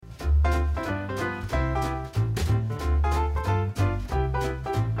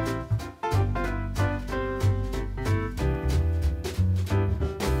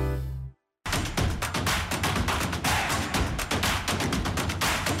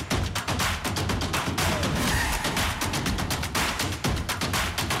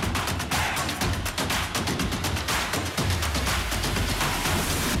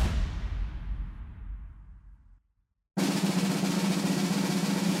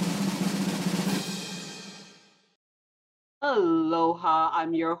Aloha,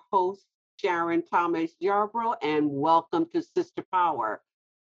 I'm your host, Sharon Thomas Yarbrough, and welcome to Sister Power.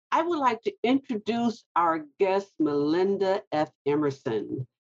 I would like to introduce our guest, Melinda F. Emerson.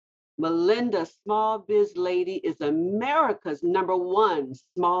 Melinda, Small Biz Lady, is America's #1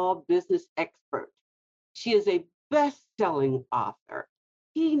 small business expert. She is a best selling author,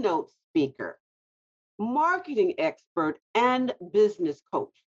 keynote speaker, marketing expert, and business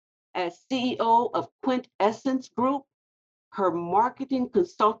coach. As CEO of Quintessence Group, her marketing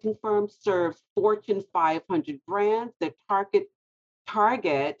consulting firm serves Fortune 500 brands that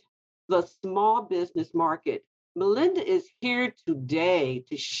target the small business market. Melinda is here today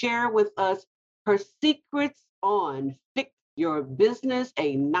to share with us her secrets on Fix Your Business,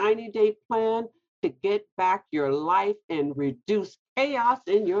 a 90-day plan to get back your life and reduce chaos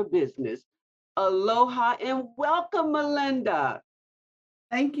in your business. Aloha and welcome, Melinda.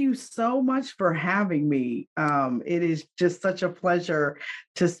 Thank you so much for having me. It is just such a pleasure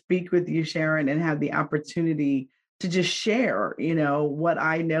to speak with you, Sharon, and have the opportunity to just share, what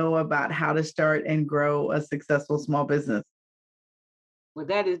I know about how to start and grow a successful small business. Well,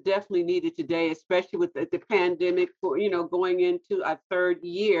 that is definitely needed today, especially with the pandemic for, going into our third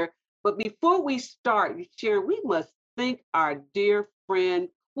year. But before we start, Sharon, we must thank our dear friend,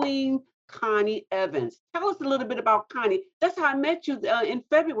 Queen Connie Evans. Tell us a little bit about Connie. That's how I met you in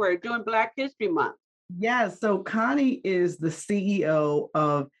February during Black History Month. Yes. So Connie is the CEO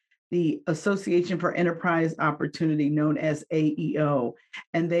of the Association for Enterprise Opportunity, known as AEO,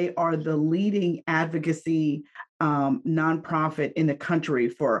 and they are the leading advocacy nonprofit in the country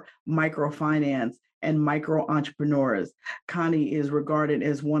for microfinance and micro entrepreneurs. Connie is regarded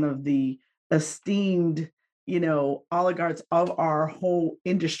as one of the esteemed, oligarchs of our whole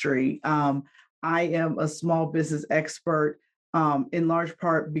industry. I am a small business expert in large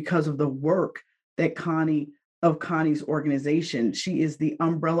part because of the work that Connie's organization. She is the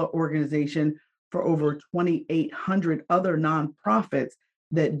umbrella organization for over 2,800 other nonprofits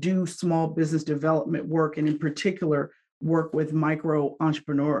that do small business development work, and in particular, work with micro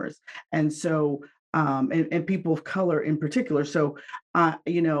entrepreneurs. And so, and people of color in particular. So, I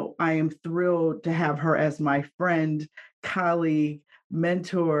am thrilled to have her as my friend, colleague,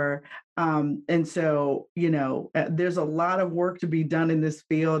 mentor. And so, there's a lot of work to be done in this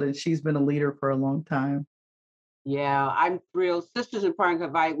field, and she's been a leader for a long time. Yeah, I'm thrilled. Sisters in Pride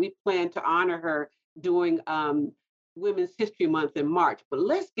Hawaii, we plan to honor her during Women's History Month in March. But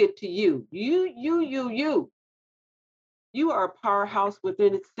let's get to you. You are a powerhouse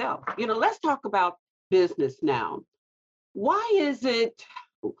within itself. Let's talk about business now. Why is it,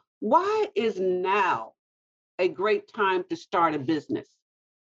 why is now a great time to start a business?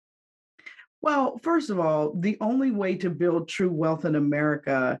 Well, first of all, the only way to build true wealth in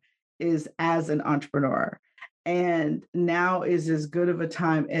America is as an entrepreneur. And now is as good of a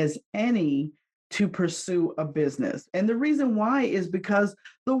time as any to pursue a business. And the reason why is because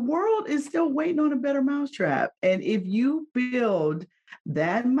the world is still waiting on a better mousetrap. And if you build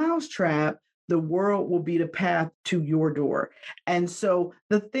that mousetrap, the world will be the path to your door. And so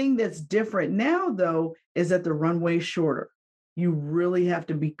the thing that's different now, though, is that the runway is shorter. You really have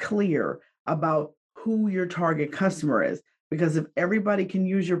to be clear about who your target customer is. Because if everybody can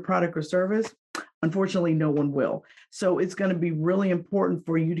use your product or service, unfortunately, no one will. So it's going to be really important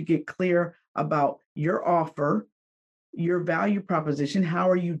for you to get clear about your offer, your value proposition, how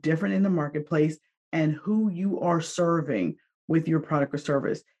are you different in the marketplace, and who you are serving with your product or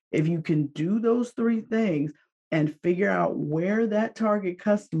service. If you can do those three things and figure out where that target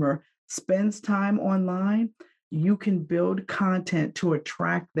customer spends time online, you can build content to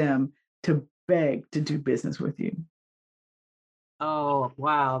attract them to beg to do business with you. Oh,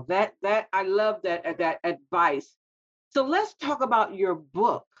 wow. That I love that advice. So let's talk about your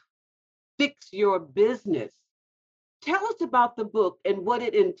book, Fix Your Business. Tell us about the book and what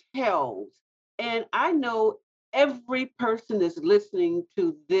it entails. And I know every person is listening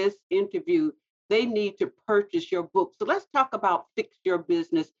to this interview, they need to purchase your book. So let's talk about Fix Your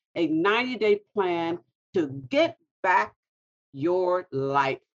Business, a 90-day plan to get back your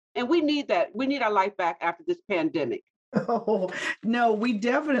life. And we need that. We need our life back after this pandemic. Oh, no, we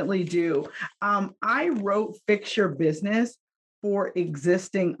definitely do. I wrote Fix Your Business for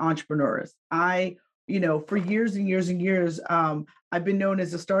existing entrepreneurs. For years and years and years, I've been known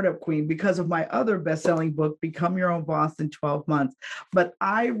as a startup queen because of my other best-selling book, Become Your Own Boss in 12 Months. But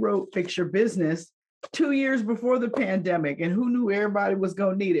I wrote Fix Your Business 2 years before the pandemic, and who knew everybody was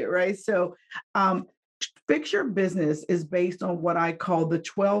going to need it, right? So, Fix Your Business is based on what I call the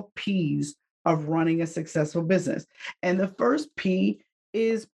 12 P's of running a successful business. And the first P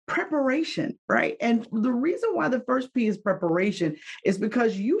is preparation, right? And the reason why the first P is preparation is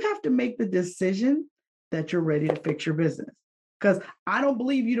because you have to make the decision that you're ready to fix your business. Because I don't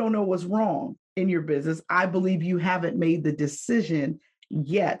believe you don't know what's wrong in your business. I believe you haven't made the decision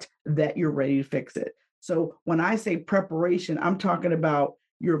yet that you're ready to fix it. So when I say preparation, I'm talking about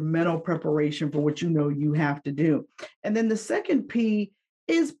your mental preparation for what you know you have to do. And then the second P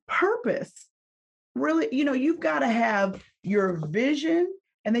is purpose. Really, you've got to have your vision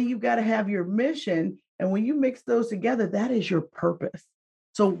and then you've got to have your mission. And when you mix those together, that is your purpose.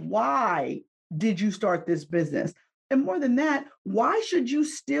 So, why did you start this business? And more than that, why should you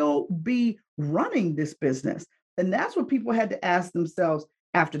still be running this business? And that's what people had to ask themselves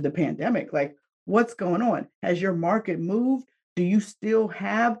after the pandemic. Like, what's going on? Has your market moved? Do you still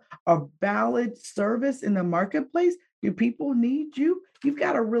have a valid service in the marketplace? Do people need you? You've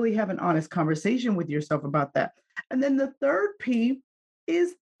got to really have an honest conversation with yourself about that. And then the third P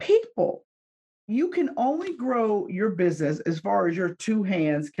is people. You can only grow your business as far as your two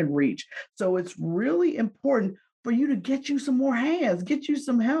hands can reach. So it's really important for you to get you some more hands, get you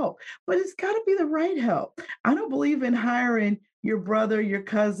some help, but it's got to be the right help. I don't believe in hiring your brother, your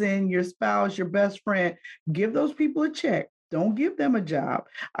cousin, your spouse, your best friend. Give those people a check. Don't give them a job.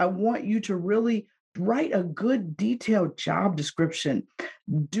 I want you to really write a good detailed job description,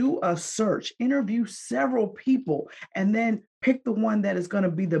 do a search, interview several people, and then pick the one that is going to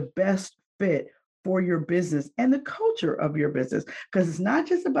be the best fit for your business and the culture of your business. Because it's not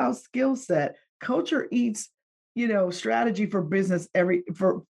just about skill set. Culture eats, strategy for business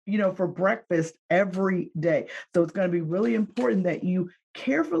for breakfast every day. So it's going to be really important that you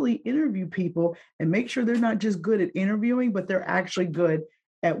carefully interview people and make sure they're not just good at interviewing, but they're actually good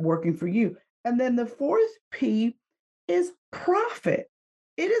at working for you. And then the fourth P is profit.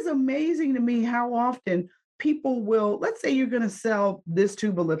 It is amazing to me how often people will, let's say you're going to sell this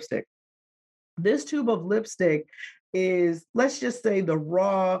tube of lipstick. This tube of lipstick is, let's just say the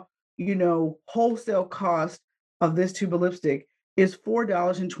raw, wholesale cost of this tube of lipstick is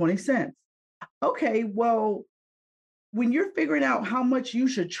 $4.20. Okay, well, when you're figuring out how much you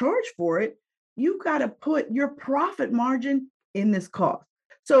should charge for it, you got to put your profit margin in this cost.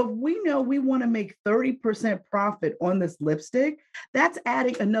 So if we know we want to make 30% profit on this lipstick, that's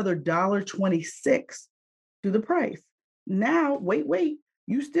adding another $1.26 to the price. Now, wait,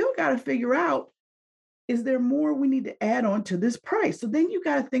 you still got to figure out, is there more we need to add on to this price? So then you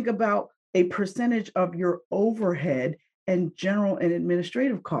got to think about a percentage of your overhead and general and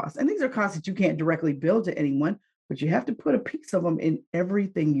administrative costs. And these are costs that you can't directly bill to anyone, but you have to put a piece of them in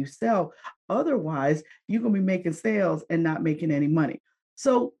everything you sell. Otherwise, you're going to be making sales and not making any money.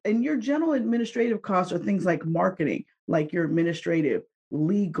 So, and your general administrative costs are things like marketing, like your administrative,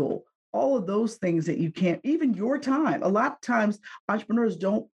 legal, all of those things that you can't, even your time. A lot of times, entrepreneurs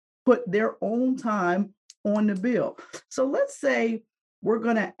don't put their own time on the bill. So let's say we're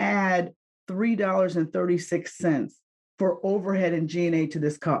going to add $3.36 for overhead and G&A to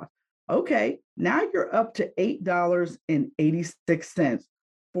this cost. Okay, now you're up to $8.86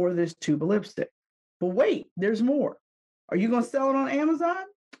 for this tube of lipstick. But wait, there's more. Are you going to sell it on Amazon?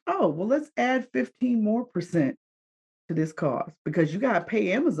 Oh, well, let's add 15% more to this cost, because you got to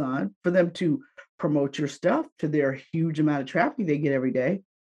pay Amazon for them to promote your stuff to their huge amount of traffic they get every day,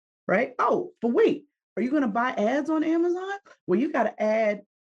 right? Oh, but wait, are you going to buy ads on Amazon? Well, you got to add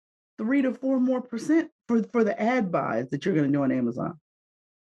 3 to 4% more for the ad buys that you're going to do on Amazon.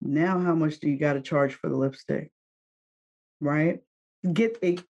 Now, how much do you got to charge for the lipstick? Right?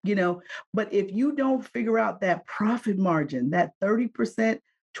 But if you don't figure out that profit margin, that 30%,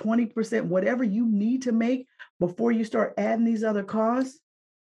 20%, whatever you need to make before you start adding these other costs,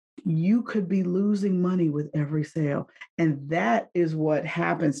 you could be losing money with every sale. And that is what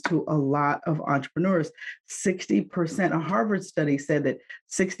happens to a lot of entrepreneurs. 60%, a Harvard study said that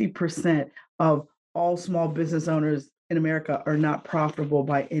 60% of all small business owners in America are not profitable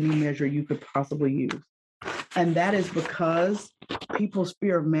by any measure you could possibly use. And that is because people's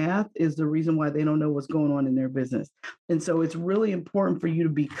fear of math is the reason why they don't know what's going on in their business. And so it's really important for you to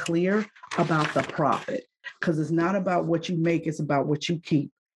be clear about the profit, because it's not about what you make, it's about what you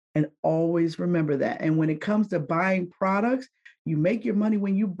keep. And always remember that. And when it comes to buying products, you make your money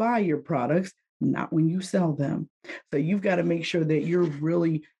when you buy your products, not when you sell them. So you've got to make sure that you're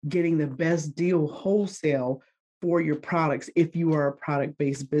really getting the best deal wholesale for your products if you are a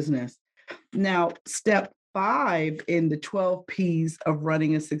product-based business. Now, step 5 in the 12 P's of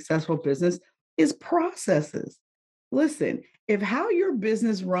running a successful business is processes. Listen, if how your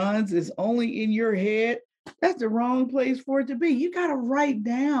business runs is only in your head, that's the wrong place for it to be. You got to write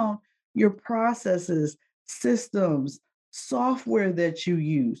down your processes, systems, software that you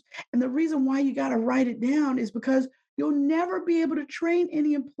use. And the reason why you got to write it down is because you'll never be able to train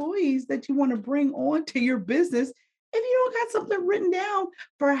any employees that you want to bring on to your business if you don't got something written down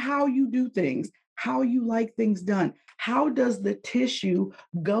for how you do things, how you like things done. How does the tissue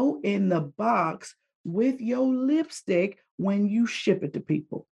go in the box with your lipstick when you ship it to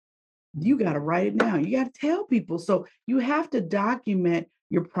people? You got to write it down. You got to tell people. So you have to document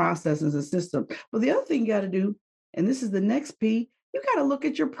your processes and systems. But the other thing you got to do, and this is the next P, you got to look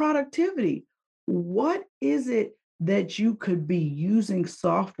at your productivity. What is it that you could be using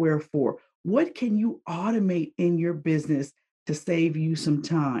software for? What can you automate in your business to save you some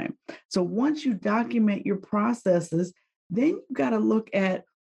time? So once you document your processes, then you got to look at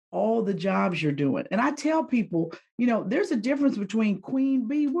all the jobs you're doing. And I tell people, there's a difference between queen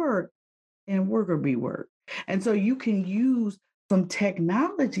bee work and worker bee work. And so you can use some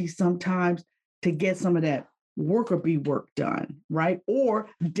technology sometimes to get some of that worker bee work done, right? Or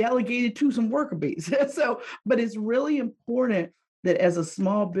delegated to some worker bees. But it's really important that as a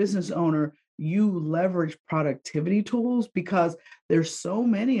small business owner, you leverage productivity tools because there's so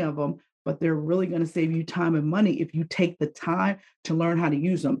many of them, but they're really going to save you time and money if you take the time to learn how to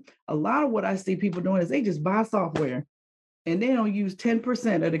use them. A lot of what I see people doing is they just buy software and they don't use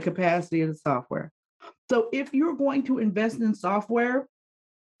 10% of the capacity of the software. So if you're going to invest in software,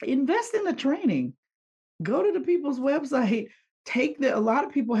 invest in the training. Go to the people's website. A lot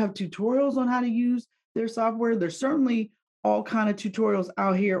of people have tutorials on how to use their software. There's certainly all kind of tutorials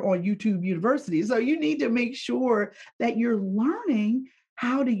out here on YouTube University. So you need to make sure that you're learning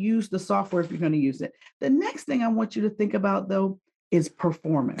how to use the software if you're going to use it. The next thing I want you to think about though is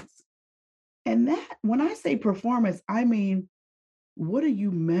performance. And that when I say performance, I mean, what are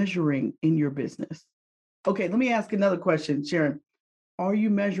you measuring in your business? Okay, let me ask another question, Sharon. Are you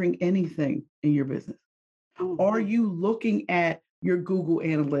measuring anything in your business? Are you looking at your Google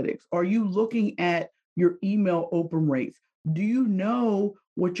Analytics? Are you looking at your email open rates? Do you know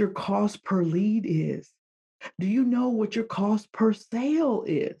what your cost per lead is? Do you know what your cost per sale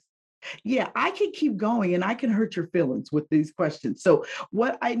is? Yeah, I can keep going and I can hurt your feelings with these questions. So,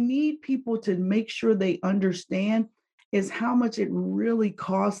 what I need people to make sure they understand is how much it really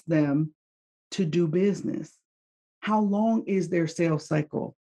costs them to do business. How long is their sales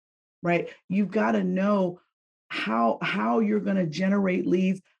cycle? Right? You've got to know how you're going to generate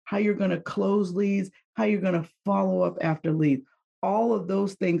leads, how you're going to close leads, how you're going to follow up after leads. All of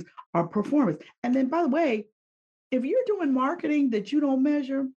those things are performance. And then by the way, if you're doing marketing that you don't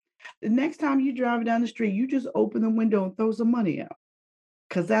measure, the next time you drive down the street, you just open the window and throw some money out.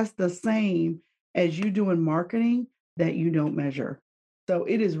 Because that's the same as you doing marketing that you don't measure. So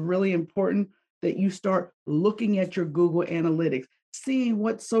it is really important that you start looking at your Google Analytics, seeing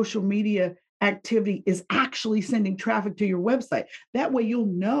what social media activity is actually sending traffic to your website. That way you'll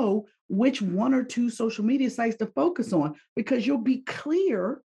know which one or two social media sites to focus on because you'll be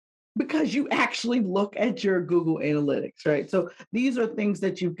clear because you actually look at your Google Analytics, right? So these are things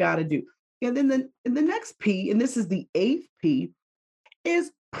that you've got to do. And then the next P, and this is the eighth P,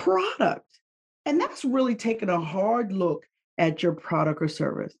 is product. And that's really taking a hard look at your product or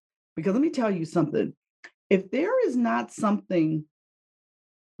service. Because let me tell you something. If there is not something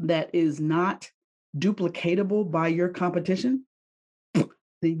that is not duplicatable by your competition, then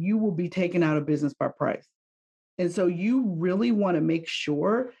you will be taken out of business by price. And so you really want to make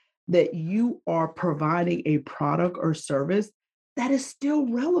sure that you are providing a product or service that is still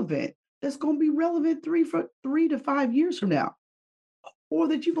relevant, that's going to be relevant 3 to 5 years from now, or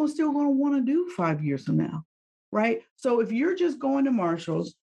that you're still going to want to do 5 years from now, right? So if you're just going to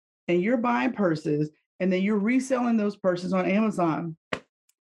Marshall's and you're buying purses and then you're reselling those purses on Amazon,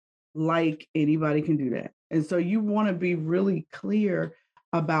 like anybody can do that. And so you want to be really clear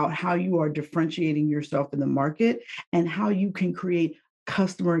about how you are differentiating yourself in the market and how you can create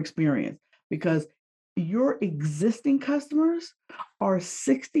customer experience because your existing customers are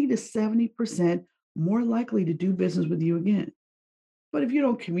 60 to 70% more likely to do business with you again. But if you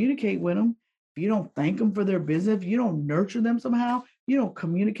don't communicate with them, if you don't thank them for their business, if you don't nurture them somehow, you don't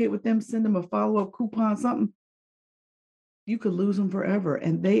communicate with them, send them a follow-up coupon, something, you could lose them forever.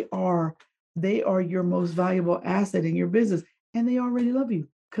 And they are your most valuable asset in your business. And they already love you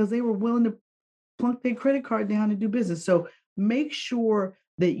because they were willing to plunk their credit card down and do business. So make sure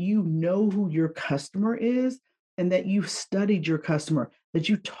that you know who your customer is and that you've studied your customer, that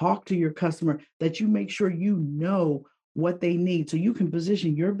you talk to your customer, that you make sure you know what they need so you can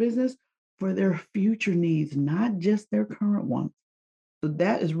position your business for their future needs, not just their current ones. So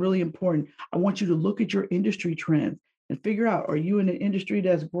that is really important. I want you to look at your industry trends and figure out, are you in an industry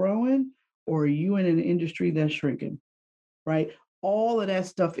that's growing or are you in an industry that's shrinking? right? All of that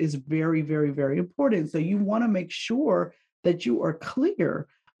stuff is very, very, very important. So you want to make sure that you are clear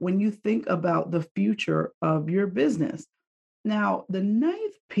when you think about the future of your business. Now, the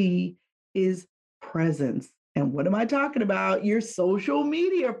ninth P is presence. And what am I talking about? Your social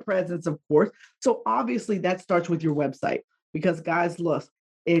media presence, of course. So obviously that starts with your website because guys, look,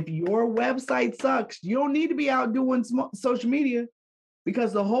 if your website sucks, you don't need to be out doing social media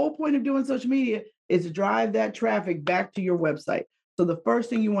because the whole point of doing social media is to drive that traffic back to your website. So the first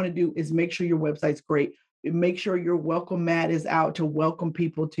thing you want to do is make sure your website's great. Make sure your welcome mat is out to welcome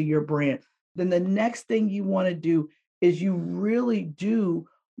people to your brand. Then the next thing you want to do is you really do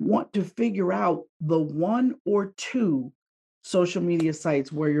want to figure out the one or two social media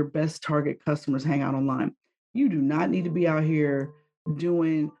sites where your best target customers hang out online. You do not need to be out here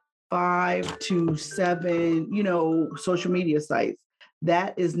doing 5 to 7, social media sites.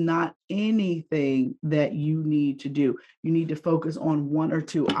 That is not anything that you need to do. You need to focus on one or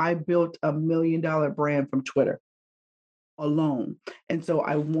two. I built $1 million brand from Twitter alone. And so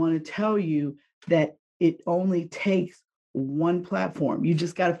I want to tell you that it only takes one platform. You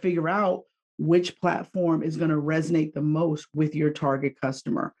just got to figure out which platform is going to resonate the most with your target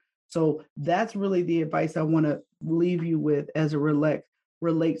customer. So that's really the advice I want to leave you with as it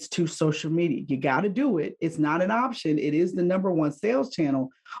relates to social media. You got to do it. It's not an option. It is the number one sales channel,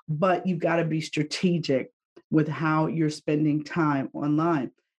 but you've got to be strategic with how you're spending time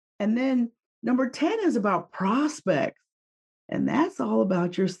online. And then number 10 is about prospects. And that's all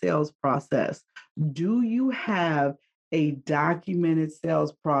about your sales process. Do you have a documented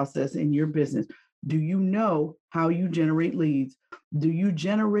sales process in your business? Do you know how you generate leads? Do you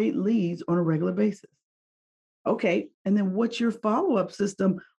generate leads on a regular basis? Okay. And then what's your follow up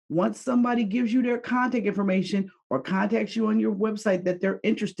system once somebody gives you their contact information or contacts you on your website that they're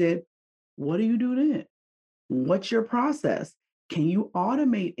interested? What do you do then? What's your process? Can you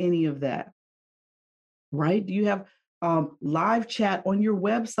automate any of that? Right? Do you have live chat on your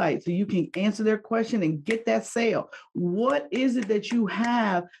website so you can answer their question and get that sale? What is it that you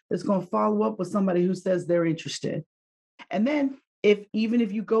have that's going to follow up with somebody who says they're interested? And then even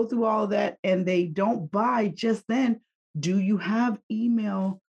if you go through all of that and they don't buy just then, do you have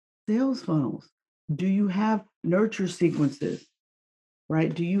email sales funnels? Do you have nurture sequences?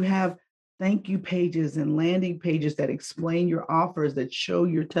 Right? Do you have thank you pages and landing pages that explain your offers, that show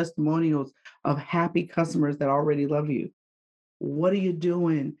your testimonials of happy customers that already love you? What are you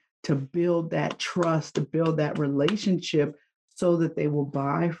doing to build that trust, to build that relationship so that they will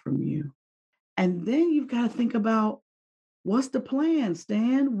buy from you? And then you've got to think about what's the plan,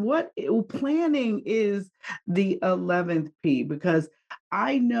 Stan? What planning is the 11th P? Because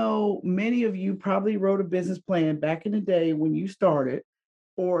I know many of you probably wrote a business plan back in the day when you started,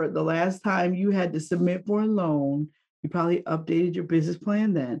 or the last time you had to submit for a loan. You probably updated your business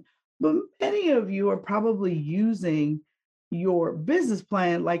plan then. But many of you are probably using your business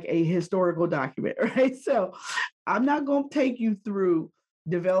plan like a historical document, right? So I'm not going to take you through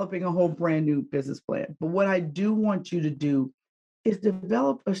developing a whole brand new business plan. But what I do want you to do is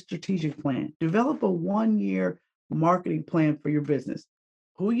develop a strategic plan, develop a 1 year marketing plan for your business.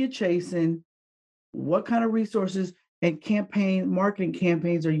 Who you're chasing, what kind of resources and marketing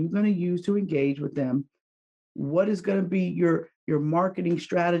campaigns are you going to use to engage with them? What is going to be your marketing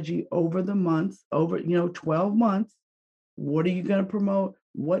strategy over the months, over 12 months? What are you going to promote?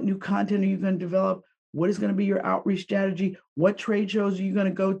 What new content are you going to develop? What is going to be your outreach strategy? What trade shows are you going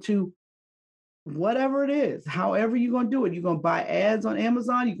to go to? Whatever it is, however you're going to do it. You're going to buy ads on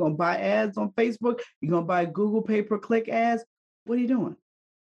Amazon, you're going to buy ads on Facebook, you're going to buy Google pay-per-click ads. What are you doing?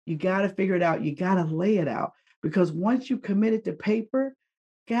 You got to figure it out. You got to lay it out, because once you commit it to paper,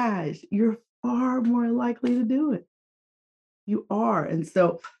 guys, you're far more likely to do it. You are. And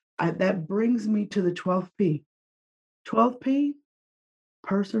so that brings me to the 12th P. 12th P,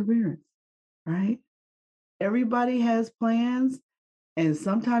 perseverance, right? Everybody has plans, and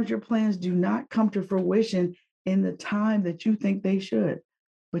sometimes your plans do not come to fruition in the time that you think they should,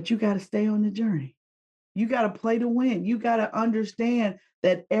 but you got to stay on the journey. You got to play to win. You got to understand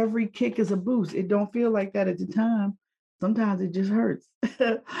that every kick is a boost. It don't feel like that at the time. Sometimes it just hurts.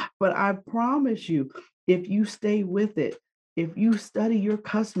 But I promise you, if you stay with it, if you study your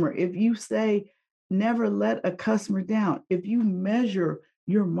customer, if you say, never let a customer down, if you measure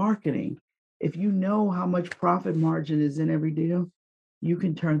your marketing, if you know how much profit margin is in every deal, you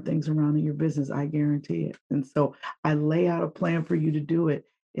can turn things around in your business. I guarantee it. And so I lay out a plan for you to do it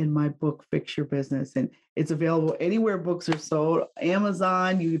in my book, Fix Your Business. And it's available anywhere books are sold.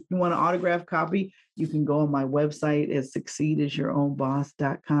 Amazon, if you want an autographed copy, you can go on my website at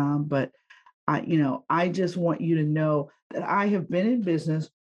succeedasyourownboss.com. But I just want you to know that I have been in business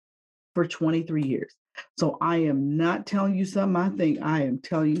for 23 years. So I am not telling you something I think, I am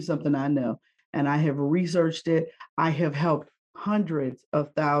telling you something I know. And I have researched it. I have helped hundreds of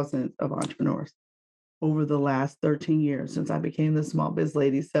thousands of entrepreneurs over the last 13 years since I became the small biz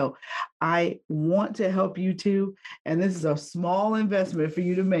lady. So I want to help you too. And this is a small investment for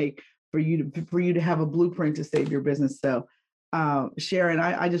you to make, for you to have a blueprint to save your business. So Sharon,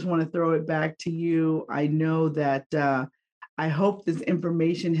 I just want to throw it back to you. I know that I hope this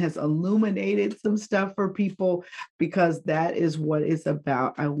information has illuminated some stuff for people because that is what it's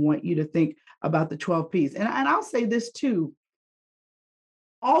about. I want you to think about the 12 P's. And I'll say this too,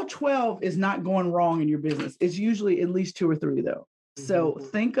 all 12 is not going wrong in your business. It's usually at least two or three, though. So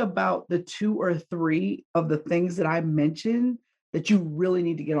think about the two or three of the things that I mentioned that you really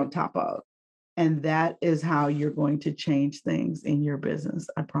need to get on top of. And that is how you're going to change things in your business.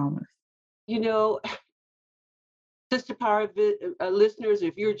 I promise. You know, Sister Power listeners,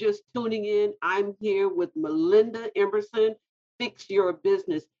 if you're just tuning in, I'm here with Melinda Emerson, Fix Your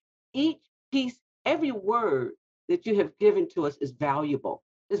Business. Each piece, every word that you have given to us is valuable.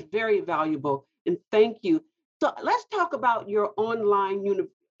 It's very valuable. And thank you. So let's talk about your online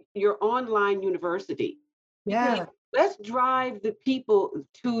university. Yeah. Let's drive the people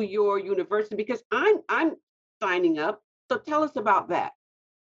to your university because I'm signing up. So tell us about that.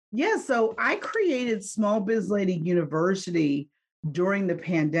 Yeah, so I created Small Biz Lady University during the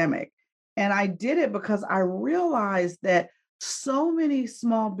pandemic. And I did it because I realized that so many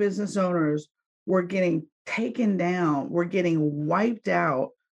small business owners were getting taken down, were getting wiped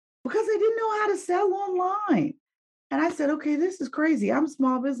out because they didn't know how to sell online. And I said, okay, this is crazy. I'm a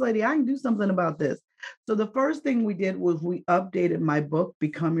small biz lady. I can do something about this. So the first thing we did was we updated my book,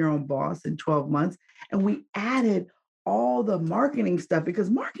 Become Your Own Boss in 12 months, and we added all the marketing stuff because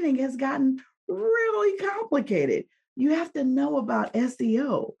marketing has gotten really complicated. You have to know about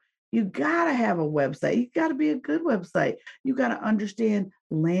SEO. You got to have a website. You got to be a good website. You got to understand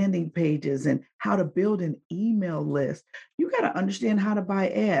landing pages and how to build an email list. You got to understand how to buy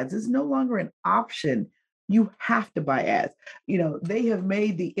ads. It's no longer an option. You have to buy ads. They have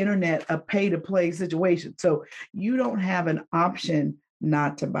made the internet a pay to play situation. So you don't have an option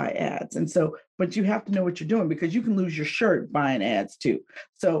not to buy ads. And so, but you have to know what you're doing because you can lose your shirt buying ads too.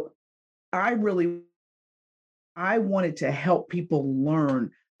 So I wanted to help people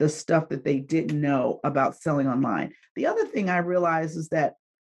learn the stuff that they didn't know about selling online. The other thing I realized is that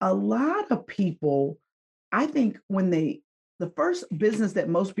a lot of people, I think the first business that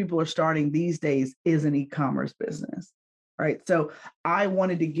most people are starting these days is an e-commerce business, right? So I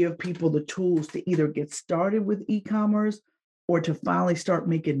wanted to give people the tools to either get started with e-commerce or to finally start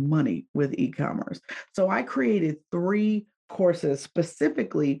making money with e-commerce. So I created 3 courses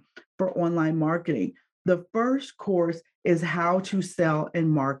specifically for online marketing. The first course is how to sell and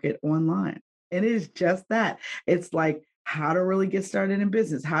market online. And it is just that. It's like how to really get started in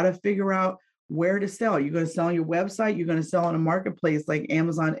business, how to figure out where to sell. You're going to sell on your website, you're going to sell on a marketplace like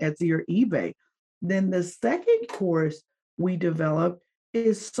Amazon, Etsy, or eBay. Then the second course we developed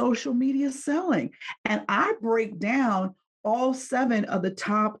is social media selling. And I break down all 7 of the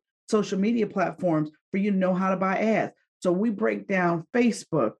top social media platforms for you to know how to buy ads. So we break down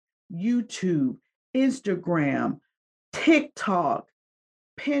Facebook, YouTube, Instagram, TikTok,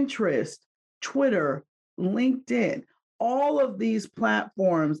 Pinterest, Twitter, LinkedIn, all of these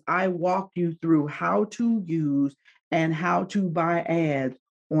platforms, I walk you through how to use and how to buy ads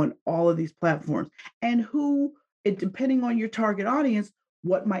on all of these platforms and depending on your target audience,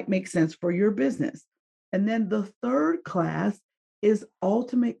 what might make sense for your business. And then the third class is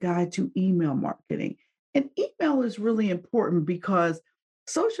Ultimate Guide to Email Marketing. And email is really important because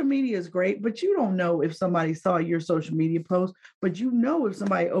social media is great, but you don't know if somebody saw your social media post, but you know if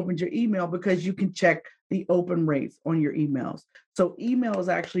somebody opened your email because you can check the open rates on your emails. So email is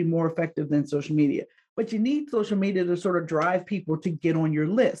actually more effective than social media, but you need social media to sort of drive people to get on your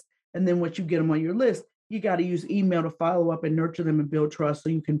list. And then once you get them on your list, you got to use email to follow up and nurture them and build trust so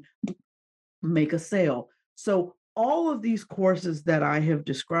you can make a sale. So all of these courses that I have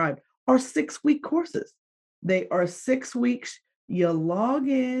described are 6-week courses. They are 6 weeks. You log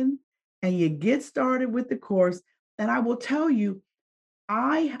in and you get started with the course. And I will tell you,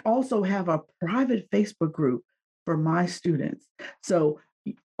 I also have a private Facebook group for my students. So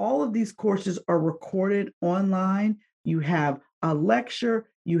all of these courses are recorded online. You have a lecture,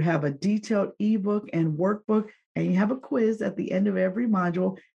 you have a detailed ebook and workbook, and you have a quiz at the end of every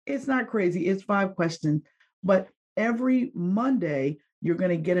module. It's not crazy, it's 5 questions. But every Monday, you're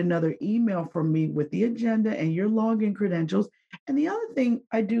going to get another email from me with the agenda and your login credentials. And the other thing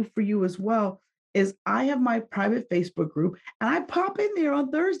I do for you as well is I have my private Facebook group and I pop in there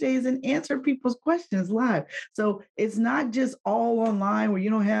on Thursdays and answer people's questions live. So it's not just all online where you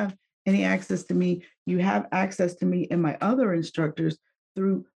don't have any access to me. You have access to me and my other instructors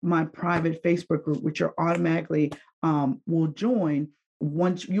through my private Facebook group, which are automatically will join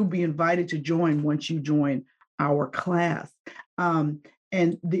once you'll be invited to join once you join our class.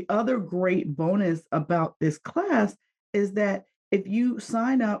 And the other great bonus about this class is that if you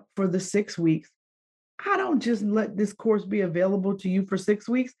sign up for the 6 weeks, I don't just let this course be available to you for 6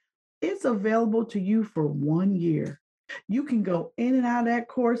 weeks. It's available to you for 1 year. You can go in and out of that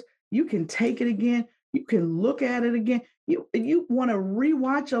course. You can take it again. You can look at it again. You want to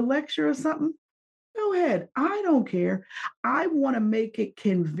rewatch a lecture or something? Go ahead. I don't care. I want to make it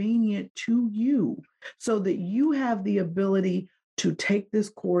convenient to you so that you have the ability to take this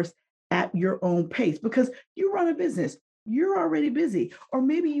course at your own pace because you run a business. You're already busy, or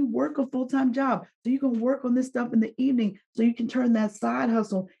maybe you work a full time job. So you can work on this stuff in the evening so you can turn that side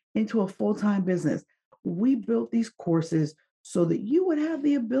hustle into a full time business. We built these courses so that you would have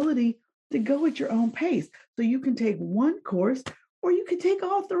the ability to go at your own pace. So you can take one course or you can take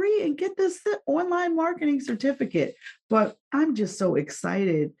all three and get this online marketing certificate. But I'm just so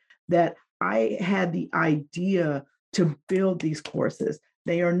excited that I had the idea to build these courses.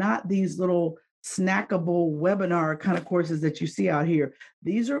 They are not these little snackable webinar kind of courses that you see out here.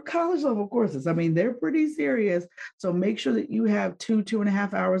 These are college level courses. I mean, they're pretty serious. So make sure that you have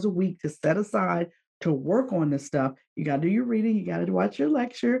 2.5 hours a week to set aside to work on this stuff. You got to do your reading, you got to watch your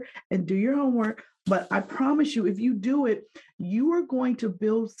lecture and do your homework. But I promise you, if you do it, you are going to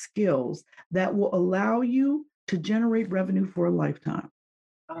build skills that will allow you to generate revenue for a lifetime.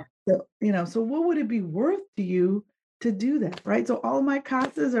 So what would it be worth to you to do that, right? So all of my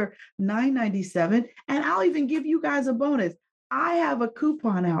classes are $9.97, and I'll even give you guys a bonus. I have a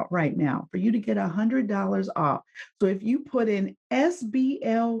coupon out right now for you to get $100 off. So if you put in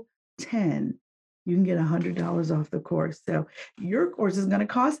SBL10, you can get $100 off the course. So your course is going to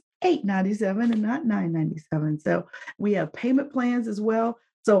cost $8.97 and not $9.97. So we have payment plans as well.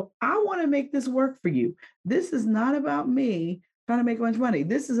 So I want to make this work for you. This is not about me trying to make much money.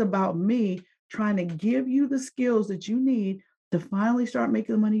 This is about me trying to give you the skills that you need to finally start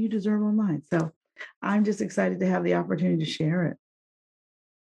making the money you deserve online. So I'm just excited to have the opportunity to share it.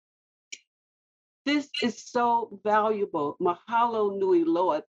 This is so valuable. Mahalo nui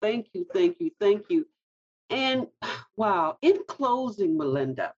loa. Thank you, thank you, thank you. And wow, in closing,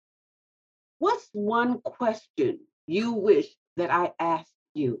 Melinda, what's one question you wish that I asked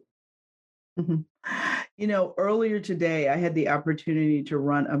you? Earlier today, I had the opportunity to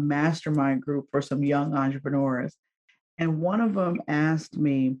run a mastermind group for some young entrepreneurs. And one of them asked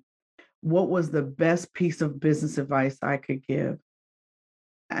me, what was the best piece of business advice I could give?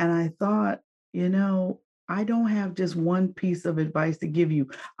 And I thought, I don't have just one piece of advice to give you.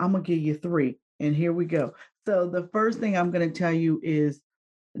 I'm going to give you three. And here we go. So the first thing I'm going to tell you is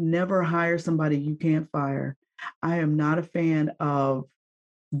never hire somebody you can't fire. I am not a fan of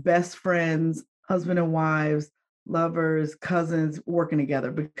best friends, husband and wives, lovers, cousins working together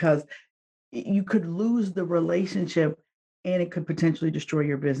because you could lose the relationship and it could potentially destroy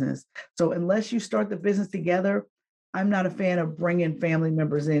your business. So unless you start the business together, I'm not a fan of bringing family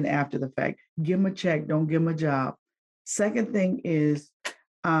members in after the fact. Give them a check, don't give them a job. Second thing is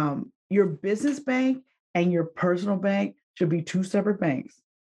your business bank and your personal bank should be two separate banks.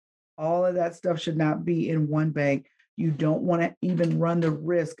 All of that stuff should not be in one bank. You don't want to even run the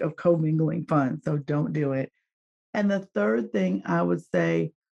risk of commingling funds, so don't do it. And the third thing I would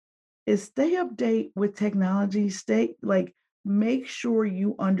say is stay update with technology. Make sure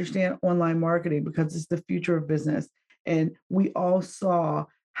you understand online marketing because it's the future of business. And we all saw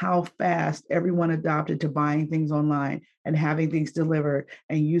how fast everyone adopted to buying things online and having things delivered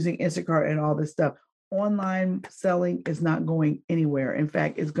and using Instacart and all this stuff. Online selling is not going anywhere. In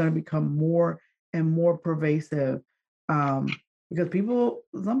fact, it's going to become more and more pervasive because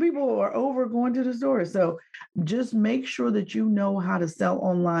some people are over going to the store. So just make sure that you know how to sell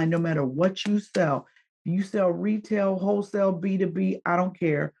online, no matter what you sell. If you sell retail, wholesale, B2B, I don't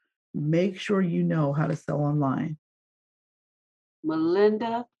care. Make sure you know how to sell online.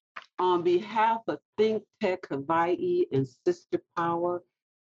 Melinda, on behalf of Think Tech Hawaii and Sister Power,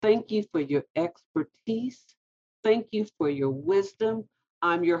 thank you for your expertise. Thank you for your wisdom.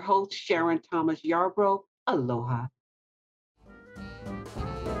 I'm your host, Sharon Thomas Yarbrough. Aloha.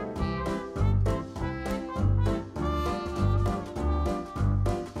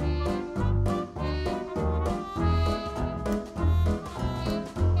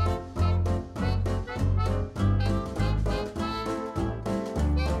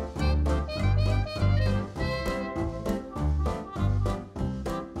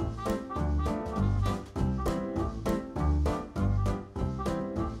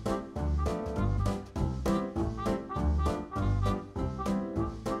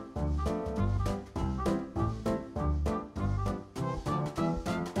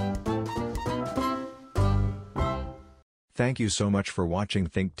 Thank you so much for watching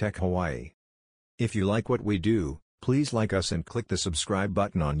Think Tech Hawaii. If you like what we do, please like us and click the subscribe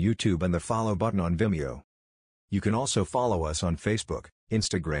button on YouTube and the follow button on Vimeo. You can also follow us on Facebook,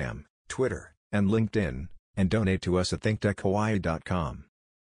 Instagram, Twitter, and LinkedIn, and donate to us at thinktechhawaii.com.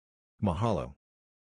 Mahalo.